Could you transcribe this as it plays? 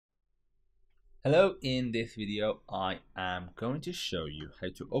Hello, in this video I am going to show you how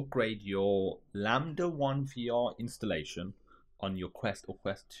to upgrade your Lambda1VR installation on your Quest or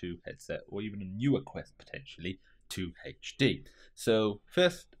Quest 2 headset, or even a newer Quest potentially, to HD. So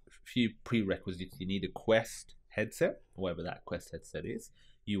first few prerequisites: you need a Quest headset, whatever that Quest headset is.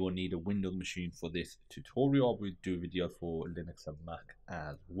 You will need a Windows machine for this tutorial. We'll do a video for Linux and Mac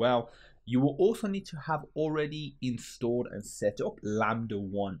as well. You will also need to have already installed and set up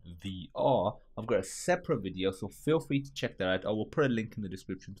Lambda1VR. I've got a separate video, so feel free to check that out. I will put a link in the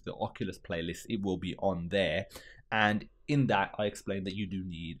description to the Oculus playlist. It will be on there. And in that, I explained that you do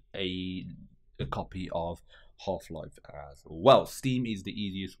need a copy of Half-Life as well. Steam is the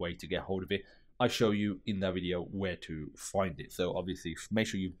easiest way to get hold of it. I show you in that video where to find it. So obviously make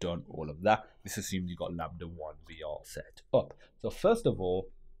sure you've done all of that. This assumes you've got Lambda1VR set up. So first of all,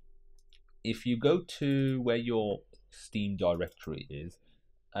 if you go to where your Steam directory is,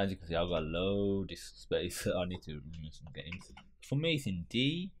 as you can see, I've got a load of space. I need to remove some games. For me, it's in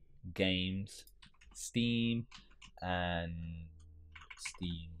D, Games, Steam, and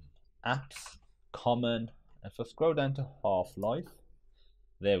Steam Apps, Common. And if I scroll down to Half-Life,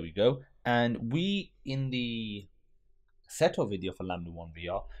 there we go. And we, in the setup video for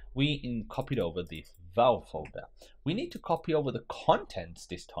Lambda1VR, we copied over this Valve folder. We need to copy over the contents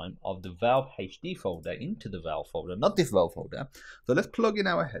this time of the Valve HD folder into the Valve folder, not this Valve folder. So let's plug in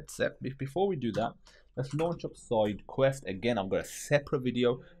our headset. Before we do that, let's launch up SideQuest. Again, I've got a separate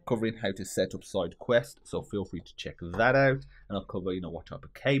video covering how to set up SideQuest, so feel free to check that out. And I'll cover, what type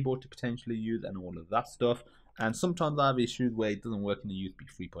of cable to potentially use and all of that stuff. And sometimes I have issues where it doesn't work in the USB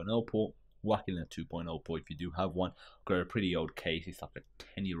 3.0 port. Whack in a 2.0 port if you do have one. I've got a pretty old case. It's like a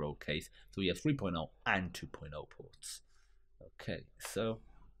 10-year-old case. So we have 3.0 and 2.0 ports. Okay, so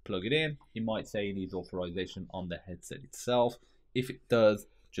plug it in. You might say it needs authorization on the headset itself. If it does,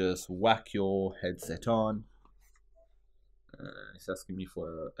 just whack your headset on. It's asking me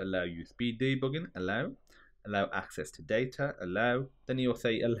for allow USB debugging. Allow access to data. Allow. Then you'll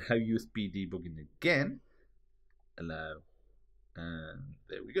say allow USB debugging again. Allow. And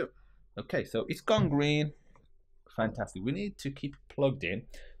there we go. Okay, so it's gone green. Fantastic. We need to keep it plugged in.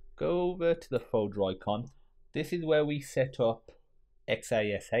 Go over to the folder icon. This is where we set up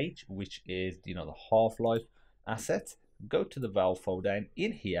XASH, which is the Half-Life asset. Go to the Valve folder, and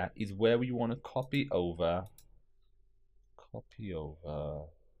in here is where we want to copy over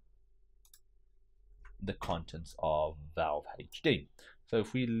the contents of Valve HD. So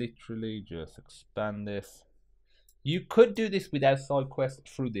if we literally just expand this. You could do this without SideQuest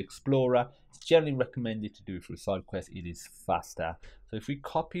through the Explorer. It's generally recommended to do it through SideQuest. It is faster. So if we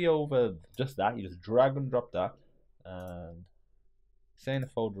copy over just that, you just drag and drop that. And saying the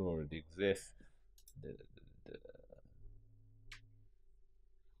folder already exists.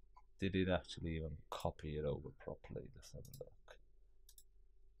 Did it actually even copy it over properly? Let's have a look.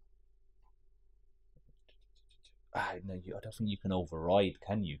 No, I don't think you can override,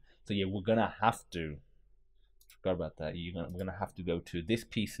 can you? So yeah, we're gonna have to. Forgot about that. We're gonna have to go to this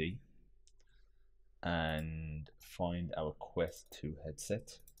PC and find our Quest 2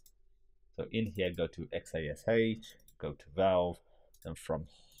 headset. So in here, go to XASH, go to Valve, and from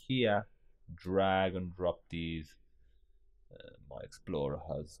here, drag and drop these. My Explorer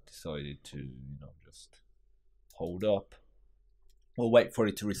has decided to, just hold up. We'll wait for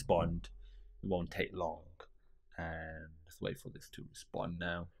it to respond. It won't take long, and just wait for this to respond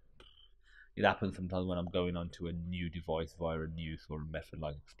now. It happens sometimes when I'm going onto a new device via a new sort of method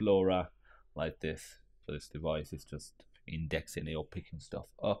like Explorer, like this. For this device, it's just indexing it or picking stuff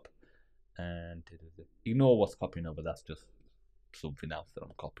up. And ignore what's copying over, that's just something else that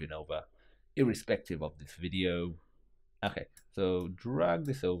I'm copying over, irrespective of this video. Okay, so drag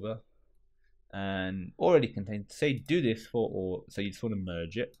this over, and already contains, say do this for, or say you just want to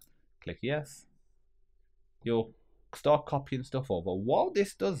merge it, click yes. You'll start copying stuff over. While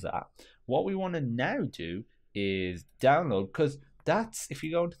this does that, what we want to now do is download, because that's, if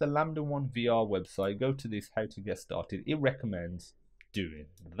you go into the Lambda1VR website, go to this how to get started, it recommends doing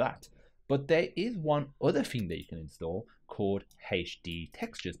that. But there is one other thing that you can install called HD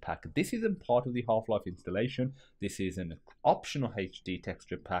Textures Pack. This isn't part of the Half-Life installation. This is an optional HD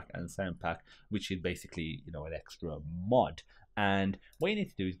texture pack and sound pack, which is basically an extra mod. And what you need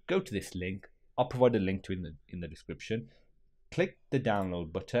to do is go to this link. I'll provide a link to it in the description. Click the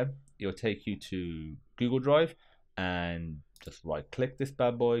download button. It'll take you to Google Drive, and just right click this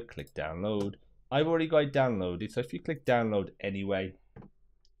bad boy, click download. I've already got it downloaded, so if you click download anyway,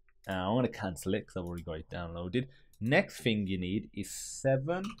 I'm going to cancel it because I've already got it downloaded. Next thing you need is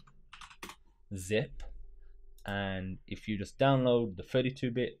 7-zip And if you just download the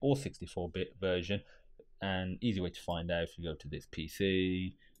 32-bit or 64-bit version, and easy way to find out, if you go to this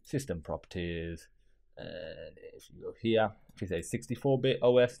PC, system properties, and if you go here, if you say 64-bit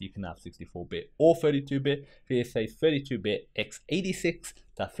OS, you can have 64-bit or 32-bit. If you say 32-bit x86,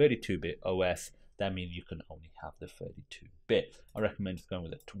 that 32-bit OS, that means you can only have the 32-bit. I recommend just going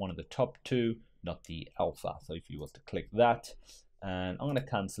with one of the top two, not the alpha. So if you was to click that, and I'm going to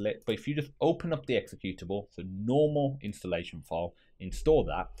cancel it, but if you just open up the executable, so normal installation file, install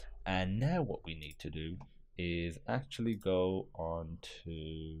that, and now what we need to do is actually go on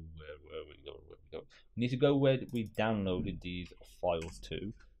to where we go. We need to go where we downloaded these files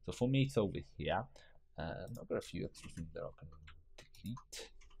to. So for me, it's over here. I've got a few extra things that I can delete.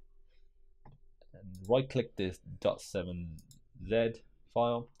 And right click this .7z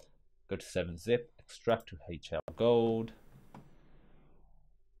file, go to 7-zip, extract to HL Gold,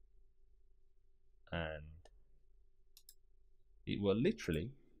 and it will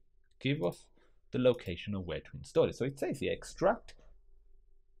literally give us the location of where to install it. So it says here, extract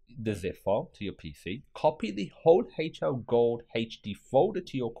the zip file to your PC, copy the whole HL Gold HD folder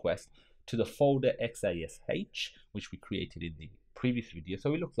to your Quest to the folder XASH, which we created in the previous video.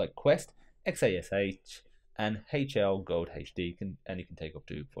 So it looks like Quest, XASH, and HL Gold HD, and it can take up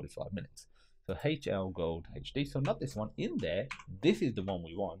to 45 minutes. So HL Gold HD, so not this one in there, this is the one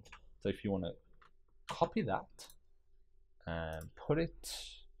we want. So if you want to copy that and put it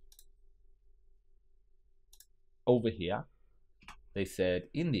over here, they said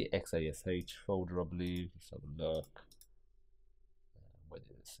in the XASH folder, I believe. Let's have a look. Where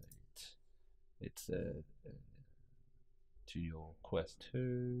did it say it? It's to your Quest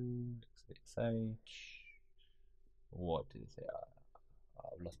 2 XASH. What did it say?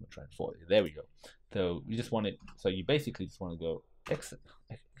 I've lost my train of thought. There we go. So you just want it. So you basically just want to go again.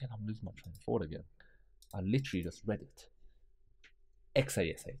 I'm losing my train of thought again. I literally just read it.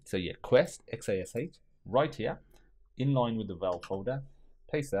 XASH. So yeah, Quest XASH right here, in line with the Valve folder.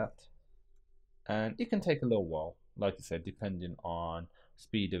 Paste that, and it can take a little while, like I said, depending on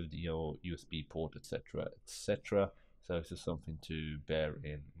speed of your USB port, etc., etc. So this is something to bear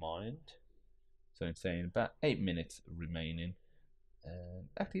in mind. So it's saying about 8 minutes remaining. And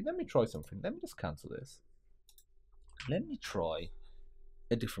actually, let me try something. Let me just cancel this. Let me try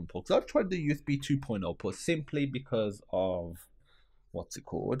a different port. So I've tried the USB 2.0 port simply because of what's it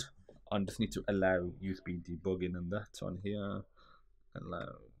called. I just need to allow USB debugging and that on here.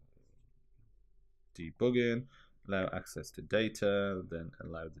 Allow debugging, allow access to data, then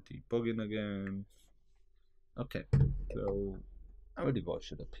allow the debugging again. Okay, so our device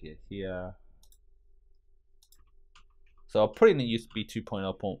should appear here. So I'll put in a USB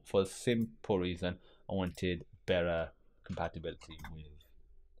 2.0 port for a simple reason. I wanted better compatibility with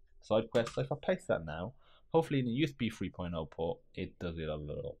SideQuest. So if I paste that now, hopefully in the USB 3.0 port, it does it a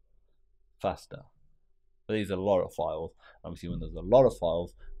little faster. But there's a lot of files. Obviously, when there's a lot of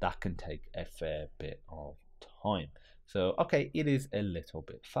files, that can take a fair bit of time. So, okay, it is a little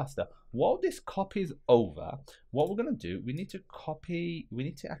bit faster. While this copies over, what we're going to do, we need to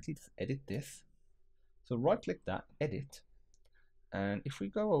actually just edit this. So right click that, edit. And if we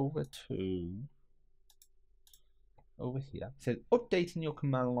go over here, it says updating your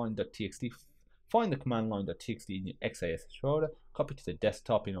command line.txt. Find the command line.txt in your XASH folder, copy to the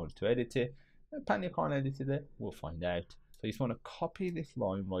desktop in order to edit it. Apparently I can't edit it there, we'll find out. So you just want to copy this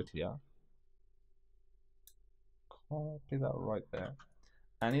line right here. Copy that right there.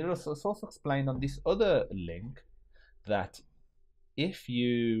 And it's also explained on this other link that if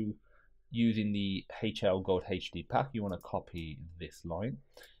you using the HL Gold HD pack, you want to copy this line.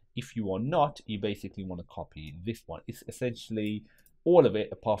 If you are not, you basically want to copy this one. It's essentially all of it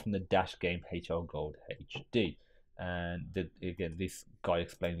apart from the dash game HL Gold HD. And again, this guy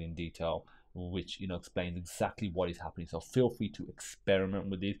explains in detail, which explains exactly what is happening. So feel free to experiment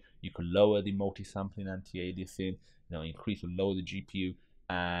with this. You can lower the multi-sampling anti-aliasing, increase or lower the GPU,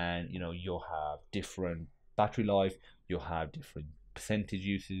 and you'll have different battery life, you'll have different percentage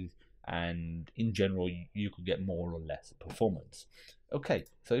uses, and in general you could get more or less performance. Okay,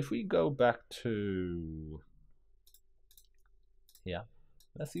 so if we go back to here,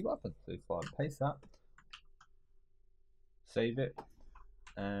 let's see what happens. So if I paste that, save it,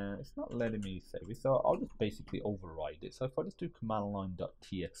 and it's not letting me save it, so I'll just basically override it. So if I just do command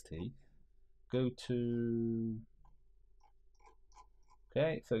line.txt, go to,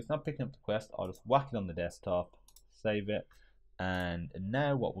 okay, so it's not picking up the Quest, I'll just whack it on the desktop, save it, and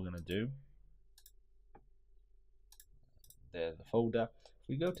now what we're going to do, there's the folder. If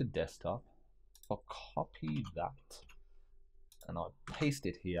we go to desktop, I'll copy that and I'll paste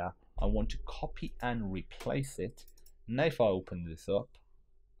it here. I want to copy and replace it. Now if I open this up,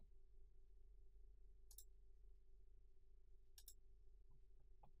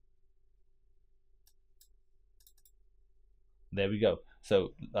 there we go.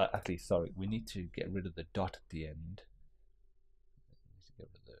 So actually, sorry, we need to get rid of the dot at the end. We need to get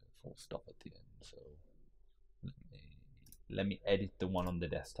rid of the full stop at the end. So let me edit the one on the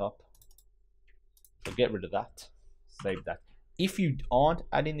desktop. So get rid of that. Save that. If you aren't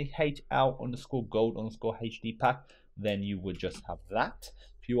adding the HL_gold_HD pack, then you would just have that.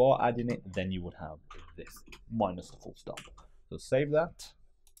 If you are adding it, then you would have this minus the full stop. So save that,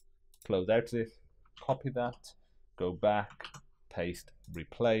 close out this, copy that, go back, paste,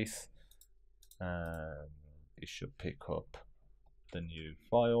 replace, and it should pick up the new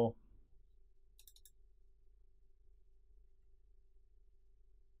file.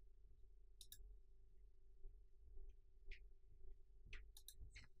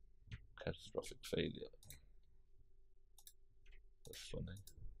 Catastrophic failure. That's funny.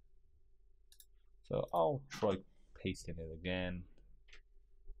 So I'll try pasting it again.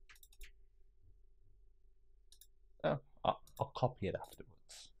 Oh, I'll copy it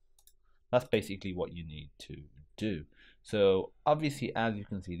afterwards. That's basically what you need to do. So obviously, as you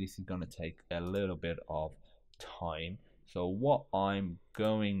can see, this is going to take a little bit of time. So what I'm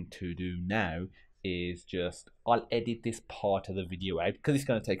going to do now is I'll edit this part of the video out because it's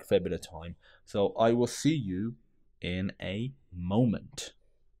going to take a fair bit of time. So I will see you in a moment.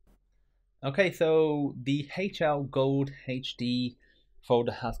 Okay, so the HL Gold HD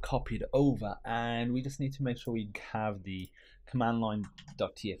folder has copied over, and we just need to make sure we have the command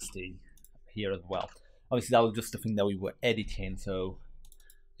line.txt here as well. Obviously that was just the thing that we were editing, so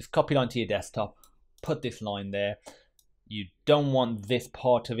just copy it onto your desktop, put this line there. You don't want this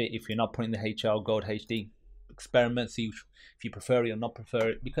part of it if you're not putting the HL Gold HD. Experiment, see if you prefer it or not prefer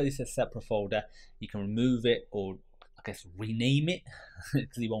it. Because it's a separate folder, you can remove it or I guess rename it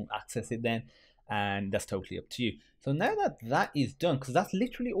because you won't access it then, and that's totally up to you. So now that that is done, because that's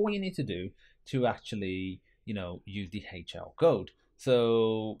literally all you need to do to actually, you know, use the HL Gold.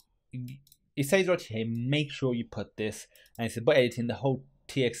 So it says right here, make sure you put this, and it says, but editing the whole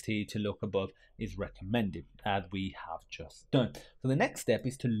TXT to look above is recommended, as we have just done. So the next step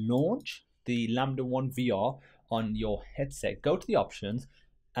is to launch the Lambda1VR on your headset. Go to the options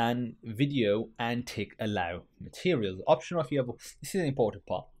and video and tick allow materials. Optional if you have, this is an important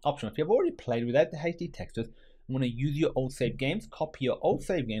part, optional if you have already played without the HD textures and want to use your old save games, copy your old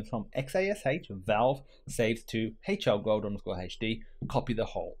save games from XASH Valve saves to HL_Gold_HD, copy the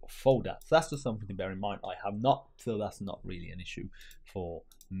whole folder. So that's just something to bear in mind. I have not, so that's not really an issue for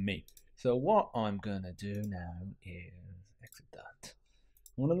me. So what I'm gonna do now is exit that.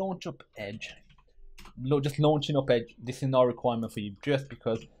 I'm gonna launch up Edge. Just launching up Edge, this is not a requirement for you, just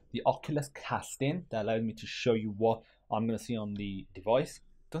because the Oculus casting that allows me to show you what I'm going to see on the device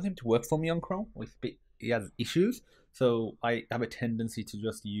doesn't seem to work for me on Chrome. It has issues, so I have a tendency to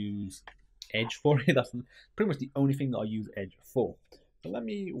just use Edge for it. That's pretty much the only thing that I use Edge for. So let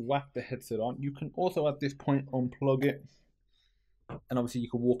me whack the headset on. You can also at this point unplug it, and obviously you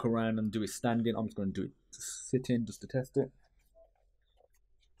can walk around and do it standing. I'm just going to do it sitting just to test it.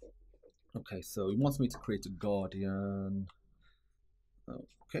 Okay, so he wants me to create a guardian.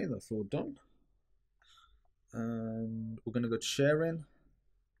 Okay, that's all done. And we're gonna go to sharing,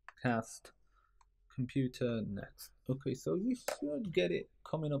 cast, computer, next. Okay, so you should get it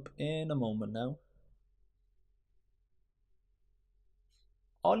coming up in a moment now.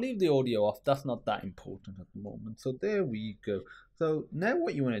 I'll leave the audio off, that's not that important at the moment. So there we go. So now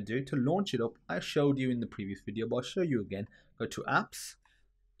what you want to do to launch it up, I showed you in the previous video, but I'll show you again. Go to apps.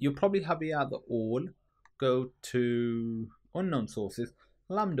 You'll probably have it at the all. Go to unknown sources,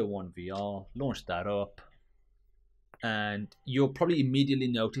 Lambda1VR, launch that up, and you'll probably immediately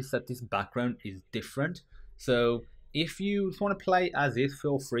notice that this background is different. So if you just want to play as is,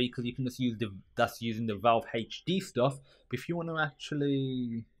 feel free, because you can just use that's using the Valve HD stuff. But if you want to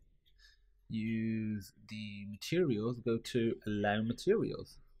actually use the materials, go to allow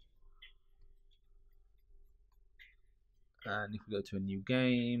materials. And if you go to a new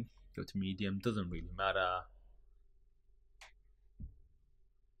game, go to medium, doesn't really matter.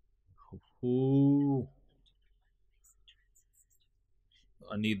 Ooh.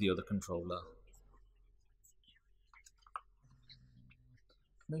 I need the other controller.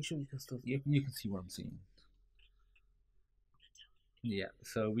 Make sure you can still, you can see what I'm seeing. Yeah,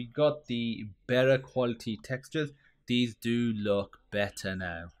 so we got the better quality textures. These do look better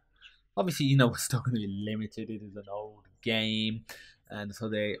now. Obviously, you know, we're still going to be limited. It is an old game, and so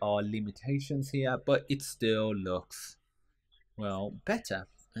there are limitations here, but it still looks, well, better.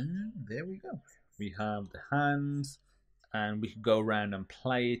 And there we go. We have the hands, and we can go around and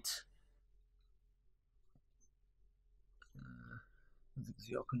play it. So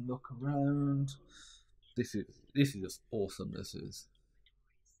you can look around. This is just awesome. This is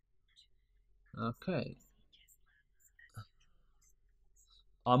okay.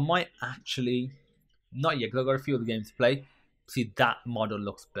 I might actually not yet because I've got a few other games to play. See, that model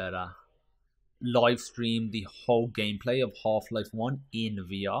looks better. Live stream the whole gameplay of Half-Life 1 in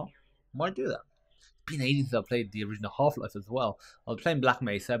VR. Might do that. It's been ages since I played the original Half-Life as well. I was playing Black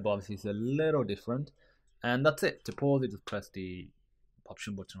Mesa, but obviously it's a little different. And that's it. To pause it, just press the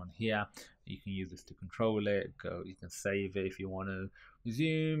option button on here. You can use this to control it. You can save it if you want to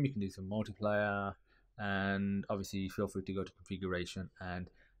resume. You can do some multiplayer. And obviously feel free to go to configuration and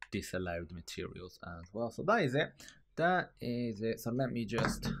disallow the materials as well. So that is it. That is it. So let me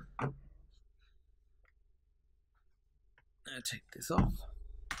just take this off.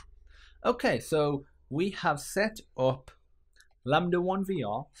 Okay, so we have set up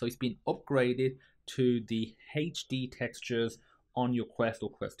Lambda1VR. So it's been upgraded to the HD textures on your Quest or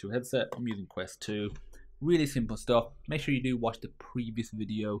Quest 2 headset. I'm using Quest 2. Really simple stuff. Make sure you do watch the previous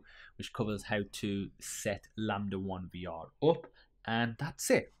video, which covers how to set Lambda1VR up. And that's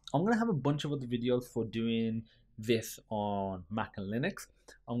it. I'm going to have a bunch of other videos for doing this on Mac and Linux.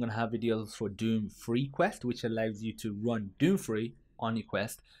 I'm going to have videos for Doom Free Quest, which allows you to run Doom Free on your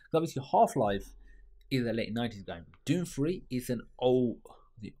Quest. Because obviously Half-Life is a late 90s game. Doom Free is the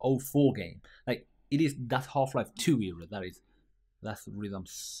 04 game. Like, that's Half-Life 2 era, that is. That's the reason I'm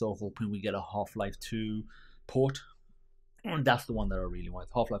so hoping we get a Half-Life 2 port. And that's the one that I really want.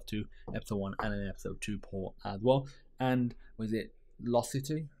 Half-Life 2, Episode 1, and an Episode 2 port as well. And was it Lost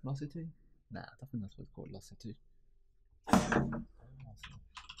City? Lost City? Nah, I think that's what it's called, Lost City.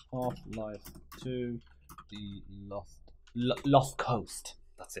 Half-Life 2, the Lost Coast.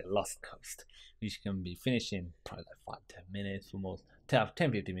 That's it, Lost Coast. Which can be finished in probably like 5-10 minutes for most,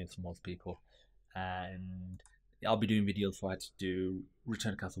 10-15 minutes for most people. And I'll be doing videos for how to do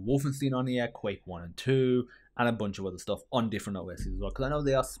Return to Castle Wolfenstein on here, Quake 1 and 2, and a bunch of other stuff on different OSs as well. Because I know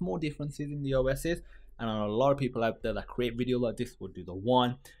there are small differences in the OSs, and I know a lot of people out there that create videos like this will do the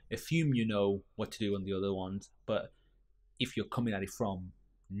one, assume you know what to do on the other ones, but if you're coming at it from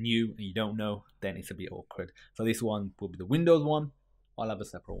new and you don't know, then it's a bit awkward. So this one will be the Windows one. I'll have a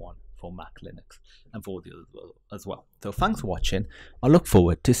separate one for Mac, Linux, and for the others as well. So thanks for watching. I look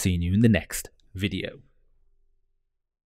forward to seeing you in the next video.